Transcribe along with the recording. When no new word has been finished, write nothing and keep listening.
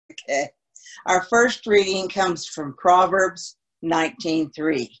Our first reading comes from Proverbs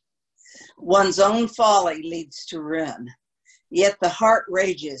 19:3. One's own folly leads to ruin, yet the heart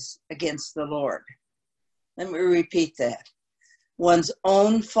rages against the Lord. Let me repeat that. One's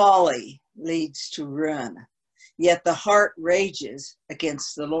own folly leads to ruin, yet the heart rages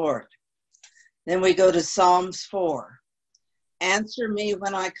against the Lord. Then we go to Psalms 4. Answer me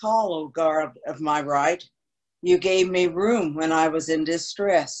when I call, O God of my right. You gave me room when I was in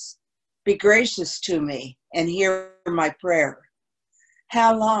distress. Be gracious to me and hear my prayer.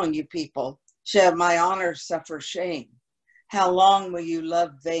 How long, you people, shall my honor suffer shame? How long will you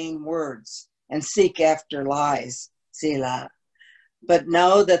love vain words and seek after lies? Selah. But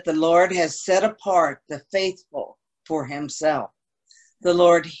know that the Lord has set apart the faithful for himself. The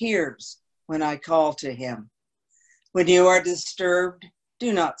Lord hears when I call to him. When you are disturbed,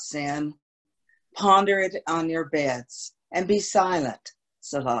 do not sin. Ponder it on your beds and be silent.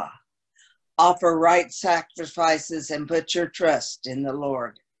 Selah. Offer right sacrifices and put your trust in the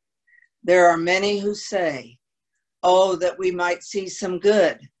Lord. There are many who say, oh, that we might see some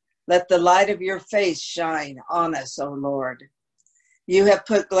good. Let the light of your face shine on us, O Lord. You have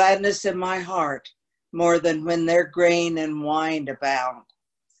put gladness in my heart more than when their grain and wine abound.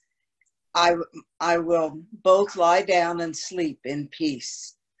 I will both lie down and sleep in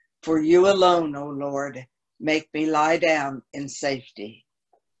peace. For you alone, O Lord, make me lie down in safety.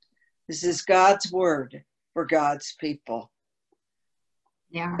 This is God's word for God's people.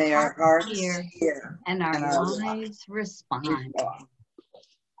 May our hearts hear and our lives respond.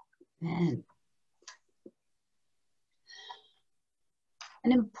 Amen.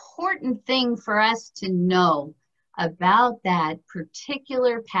 An important thing for us to know about that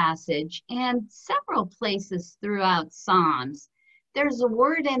particular passage and several places throughout Psalms, there's a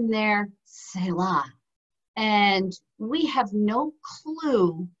word in there, Selah, and we have no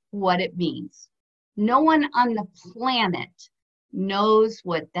clue what it means. No one on the planet knows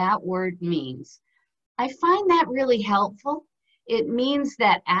what that word means. I find that really helpful. It means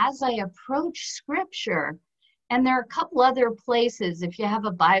that as I approach scripture, and there are a couple other places, if you have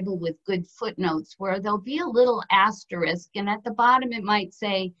a Bible with good footnotes, where there'll be a little asterisk, and at the bottom it might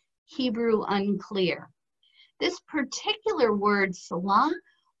say, Hebrew unclear. This particular word, Selah,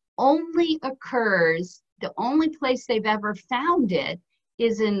 only occurs, the only place they've ever found it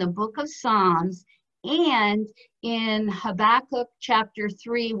is in the book of Psalms and in Habakkuk chapter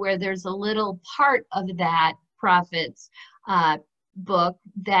 3, where there's a little part of that prophet's book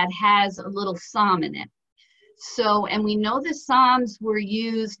that has a little psalm in it. So, and we know the Psalms were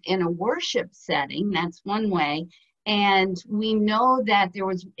used in a worship setting, that's one way, and we know that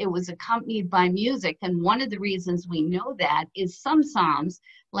it was accompanied by music, and one of the reasons we know that is some Psalms,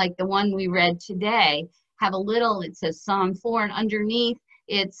 like the one we read today, have a little, it says Psalm 4, and underneath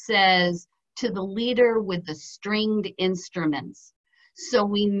it says, to the leader with the stringed instruments. So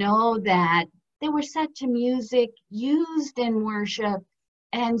we know that they were set to music, used in worship,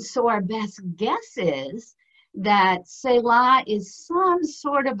 and so our best guess is that Selah is some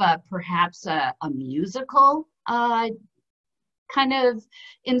sort of perhaps a musical kind of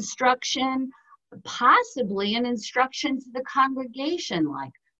instruction, possibly an instruction to the congregation,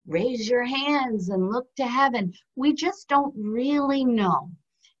 like raise your hands and look to heaven. We just don't really know.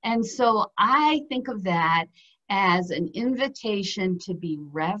 And so I think of that as an invitation to be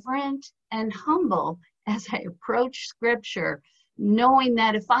reverent and humble as I approach scripture, knowing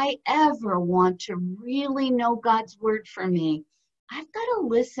that if I ever want to really know God's word for me, I've got to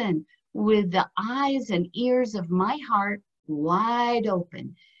listen with the eyes and ears of my heart wide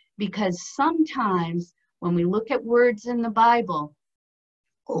open. Because sometimes when we look at words in the Bible,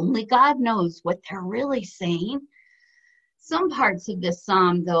 only God knows what they're really saying. Some parts of this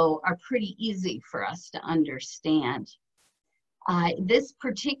psalm, though, are pretty easy for us to understand. This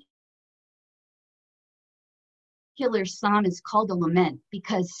particular psalm is called a lament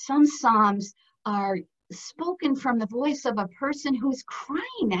because some psalms are spoken from the voice of a person who's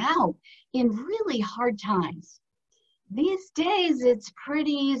crying out in really hard times. These days, it's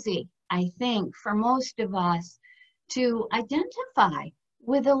pretty easy, I think, for most of us to identify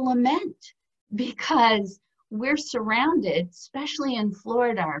with a lament because we're surrounded, especially in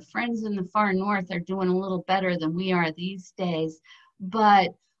Florida. Our friends in the far north are doing a little better than we are these days.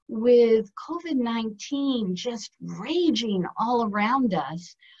 But with COVID-19 just raging all around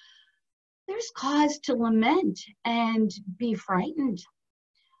us, there's cause to lament and be frightened.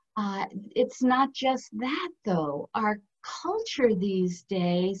 It's not just that, though. Our culture these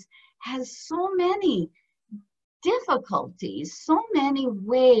days has so many difficulties, so many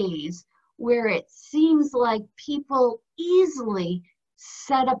ways where it seems like people easily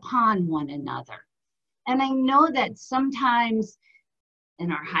set upon one another. And I know that sometimes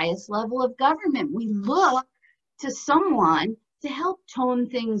in our highest level of government, we look to someone to help tone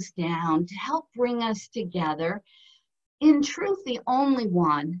things down, to help bring us together. In truth, the only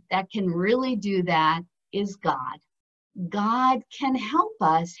one that can really do that is God. God can help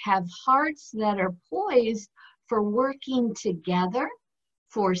us have hearts that are poised for working together,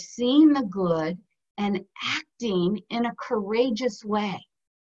 for seeing the good, and acting in a courageous way.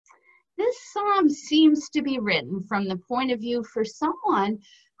 This psalm seems to be written from the point of view for someone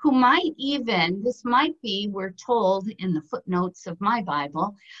who might even, this might be, we're told in the footnotes of my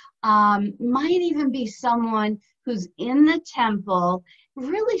Bible, might even be someone who's in the temple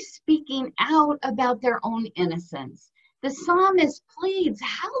really speaking out about their own innocence. The psalmist pleads,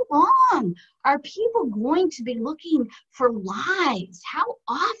 how long are people going to be looking for lies? How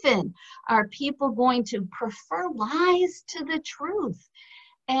often are people going to prefer lies to the truth?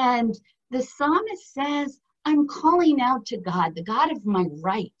 And the psalmist says, I'm calling out to God, the God of my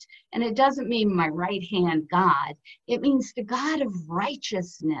right. And it doesn't mean my right hand God. It means the God of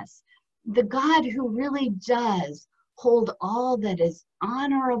righteousness, the God who really does hold all that is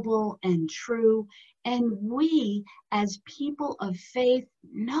honorable and true. And we, as people of faith,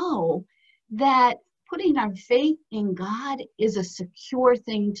 know that putting our faith in God is a secure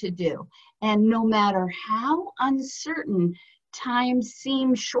thing to do. And no matter how uncertain times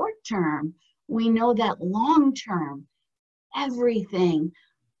seem short term, we know that long term, everything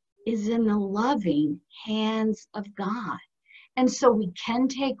is in the loving hands of God. And so we can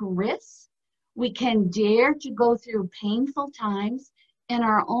take risks. We can dare to go through painful times in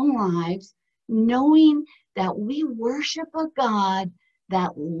our own lives, knowing that we worship a God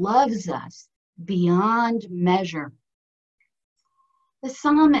that loves us beyond measure. The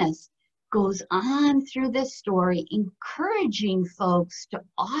psalmist goes on through this story, encouraging folks to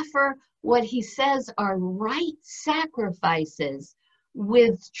offer what he says are right sacrifices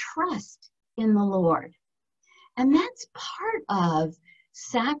with trust in the Lord. And that's part of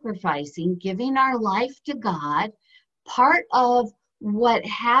sacrificing, giving our life to God, part of what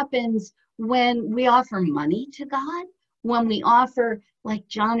happens when we offer money to God, when we offer, like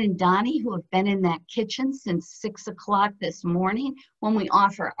John and Donnie, who have been in that kitchen since 6 o'clock this morning, when we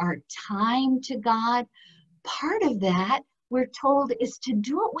offer our time to God. Part of that, we're told, is to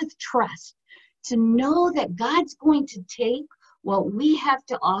do it with trust, to know that God's going to take what we have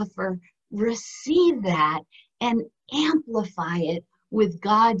to offer, receive that, and amplify it with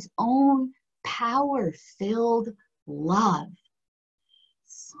God's own power-filled love.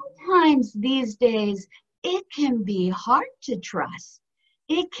 Sometimes these days, it can be hard to trust.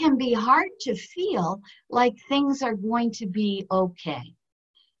 It can be hard to feel like things are going to be okay.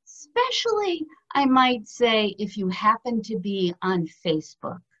 Especially, I might say, if you happen to be on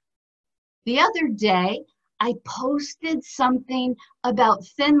Facebook. The other day, I posted something about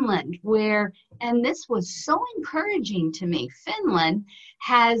Finland where, and this was so encouraging to me, Finland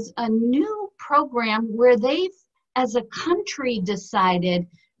has a new program where they've, as a country, decided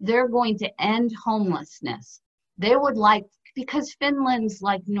they're going to end homelessness. They would like, because Finland's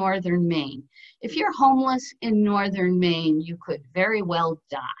like northern Maine. If you're homeless in northern Maine, you could very well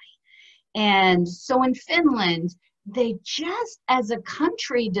die. And so in Finland, they just as a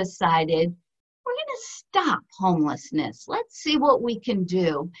country decided, we're going to stop homelessness. Let's see what we can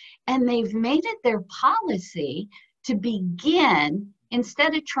do. And they've made it their policy to begin,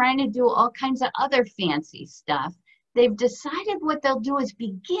 instead of trying to do all kinds of other fancy stuff, they've decided what they'll do is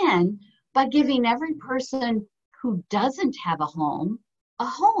begin by giving every person who doesn't have a home.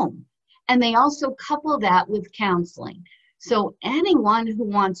 And they also couple that with counseling. So anyone who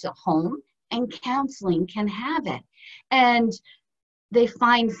wants a home and counseling can have it. And they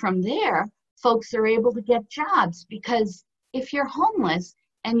find from there, folks are able to get jobs, because if you're homeless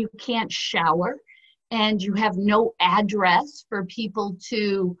and you can't shower and you have no address for people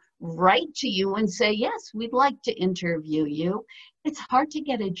to write to you and say, yes, we'd like to interview you, it's hard to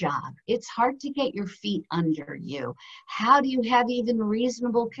get a job. It's hard to get your feet under you. How do you have even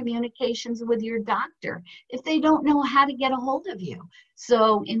reasonable communications with your doctor if they don't know how to get a hold of you?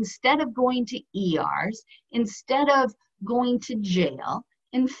 So instead of going to ERs, instead of going to jail,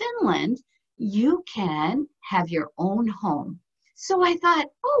 in Finland, you can have your own home. So I thought,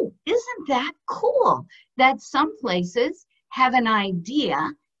 oh, isn't that cool that some places have an idea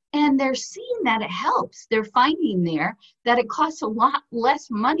and they're seeing that it helps. They're finding there that it costs a lot less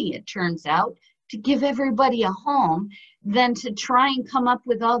money, it turns out, to give everybody a home than to try and come up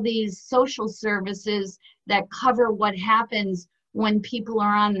with all these social services that cover what happens when people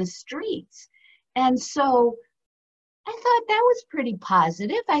are on the streets. And so I thought that was pretty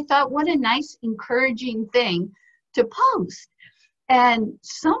positive. I thought, what a nice, encouraging thing to post. And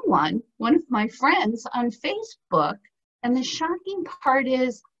someone, one of my friends on Facebook, and the shocking part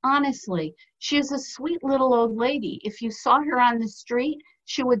is, honestly, she is a sweet little old lady. If you saw her on the street,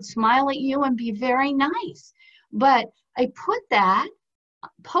 she would smile at you and be very nice. But I put that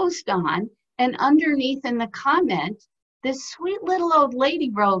post on, and underneath in the comment, this sweet little old lady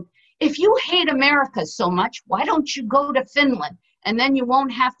wrote, "If you hate America so much, why don't you go to Finland? And then you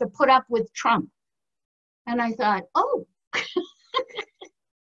won't have to put up with Trump." And I thought, oh.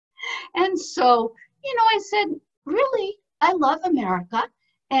 And so, I said, really, I love America.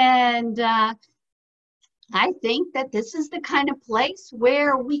 And I think that this is the kind of place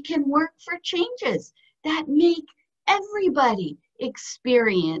where we can work for changes that make everybody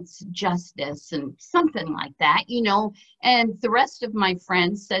experience justice and something like that, And the rest of my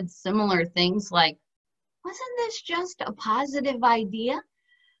friends said similar things like, wasn't this just a positive idea?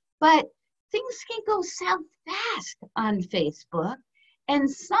 But things can go south fast on Facebook. And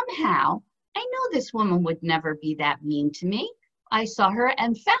somehow, I know this woman would never be that mean to me. I saw her.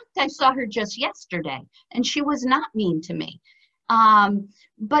 In fact, I saw her just yesterday, and she was not mean to me.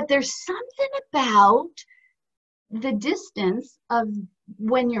 But there's something about the distance of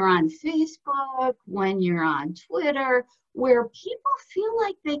when you're on Facebook, when you're on Twitter, where people feel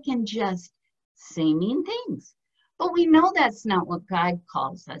like they can just say mean things. But we know that's not what God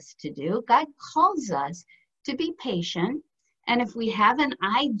calls us to do. God calls us to be patient. And if we have an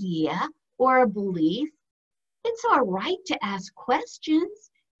idea or a belief, it's all right to ask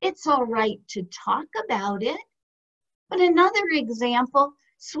questions. It's all right to talk about it. But another example,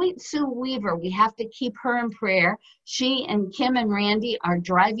 Sweet Sue Weaver, we have to keep her in prayer. She and Kim and Randy are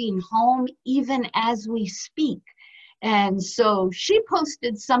driving home even as we speak. And so she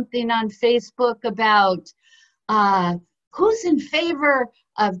posted something on Facebook about who's in favor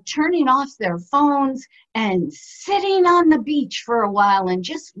of turning off their phones and sitting on the beach for a while and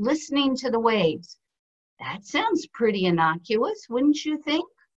just listening to the waves. That sounds pretty innocuous, wouldn't you think?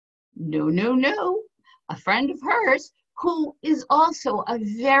 No, no, no. A friend of hers, who is also a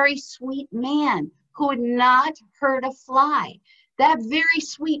very sweet man, who would not hurt a fly. That very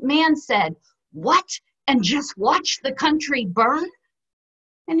sweet man said, "What? And just watch the country burn?"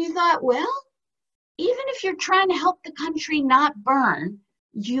 And you thought, well, even if you're trying to help the country not burn,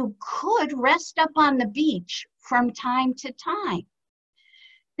 you could rest up on the beach from time to time.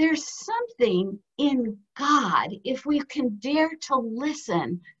 There's something in God, if we can dare to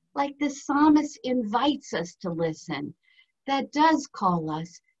listen, like the psalmist invites us to listen, that does call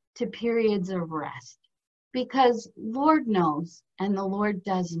us to periods of rest. Because Lord knows, and the Lord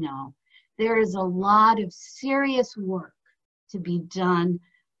does know, there is a lot of serious work to be done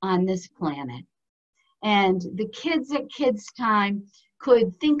on this planet. And the kids at Kids Time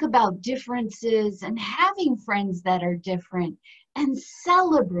could think about differences and having friends that are different and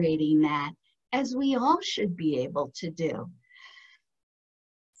celebrating that, as we all should be able to do.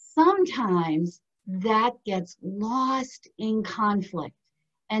 Sometimes that gets lost in conflict,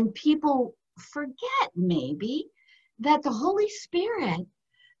 and people forget maybe that the Holy Spirit,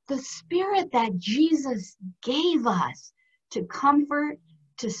 the Spirit that Jesus gave us to comfort,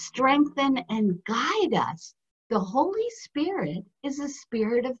 to strengthen, and guide us, the Holy Spirit is a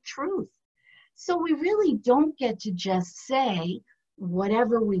spirit of truth. So we really don't get to just say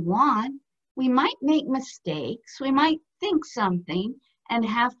whatever we want. We might make mistakes. We might think something and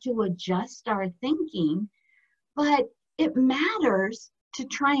have to adjust our thinking, but it matters to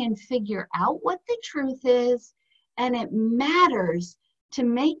try and figure out what the truth is, and it matters to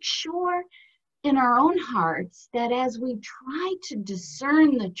make sure in our own hearts that as we try to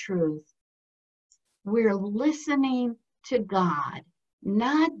discern the truth, we're listening to God,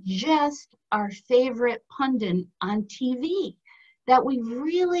 not just our favorite pundit on TV, that we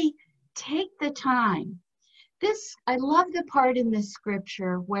really take the time. I love the part in this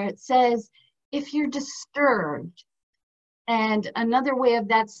scripture where it says, if you're disturbed, and another way of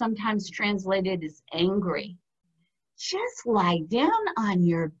that sometimes translated is angry, just lie down on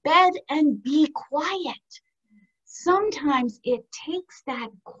your bed and be quiet. Sometimes it takes that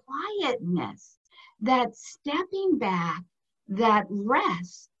quietness, that stepping back, that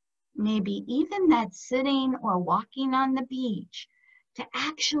rest, maybe even that sitting or walking on the beach, to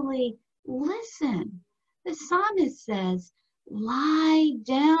actually listen. The psalmist says, lie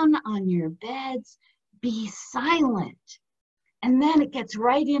down on your beds, be silent. And then it gets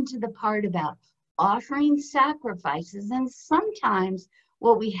right into the part about offering sacrifices. And sometimes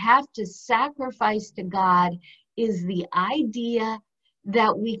what we have to sacrifice to God is the idea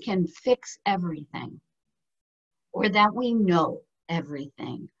that we can fix everything. or that we know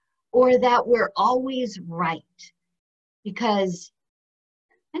everything, or that we're always right. Because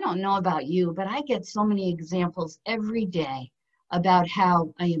I don't know about you, but I get so many examples every day about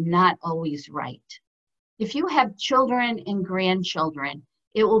how I am not always right. If you have children and grandchildren,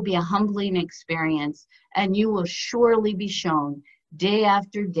 it will be a humbling experience, and you will surely be shown day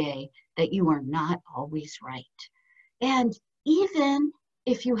after day that you are not always right. And even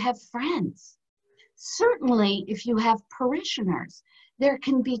if you have friends, certainly if you have parishioners, there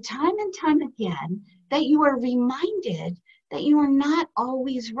can be time and time again that you are reminded that you are not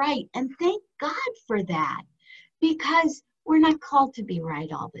always right. And thank God for that, because we're not called to be right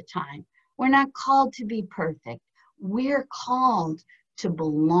all the time. We're not called to be perfect. We're called to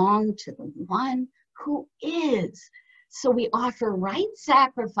belong to the one who is. So we offer right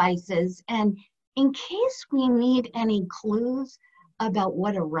sacrifices. And in case we need any clues about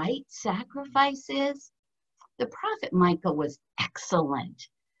what a right sacrifice is, the prophet Micah was excellent.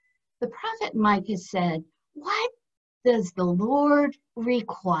 The prophet Micah said, "What does the Lord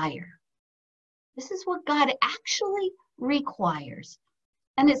require?" This is what God actually requires.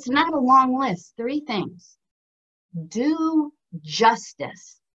 And it's not a long list. 3 things. Do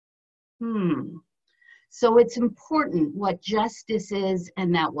justice. So it's important what justice is,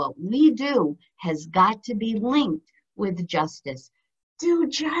 and that what we do has got to be linked with justice. Do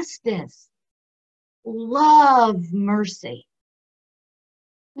justice. Love mercy.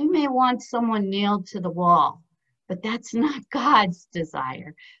 We may want someone nailed to the wall, but that's not God's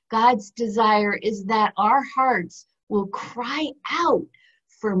desire. God's desire is that our hearts will cry out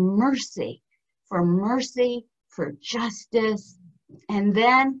for mercy, for justice. And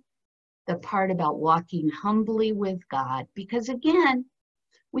then the part about walking humbly with God, because again,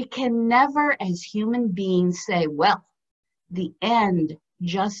 we can never as human beings say, well, the end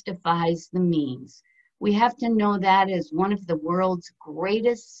justifies the means. We have to know that as one of the world's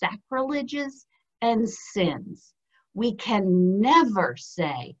greatest sacrileges and sins. We can never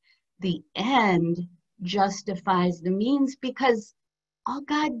say the end justifies the means, because all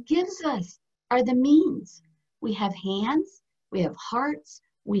God gives us are the means. We have hands, we have hearts,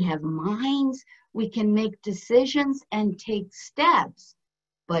 we have minds, we can make decisions and take steps,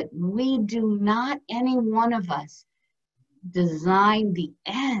 but we do not, any one of us, design the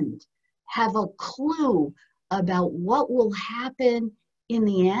end, have a clue about what will happen in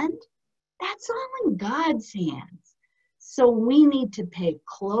the end. That's all in God's hands. So we need to pay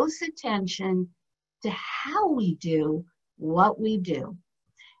close attention to how we do what we do.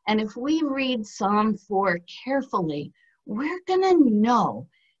 And if we read Psalm 4 carefully, we're going to know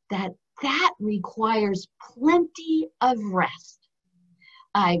that that requires plenty of rest.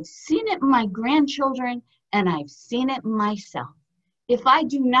 I've seen it in my grandchildren, and I've seen it in myself. If I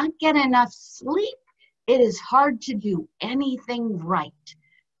do not get enough sleep, it is hard to do anything right.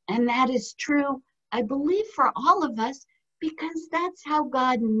 And that is true, I believe, for all of us, because that's how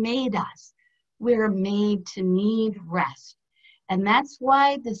God made us. We're made to need rest. And that's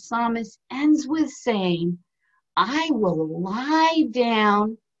why the psalmist ends with saying, I will lie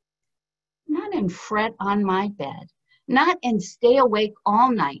down, not and fret on my bed, not and stay awake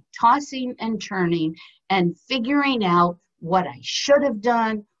all night, tossing and turning and figuring out what I should have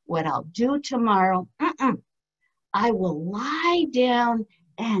done, what I'll do tomorrow. I will lie down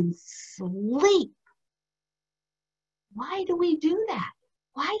and sleep. Why do we do that?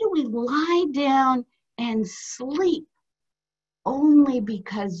 Why do we lie down and sleep? Only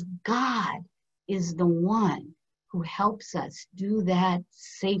because God is the one who helps us do that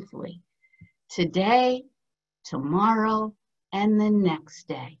safely. Today, tomorrow, and the next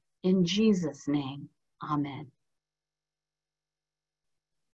day. In Jesus' name, amen.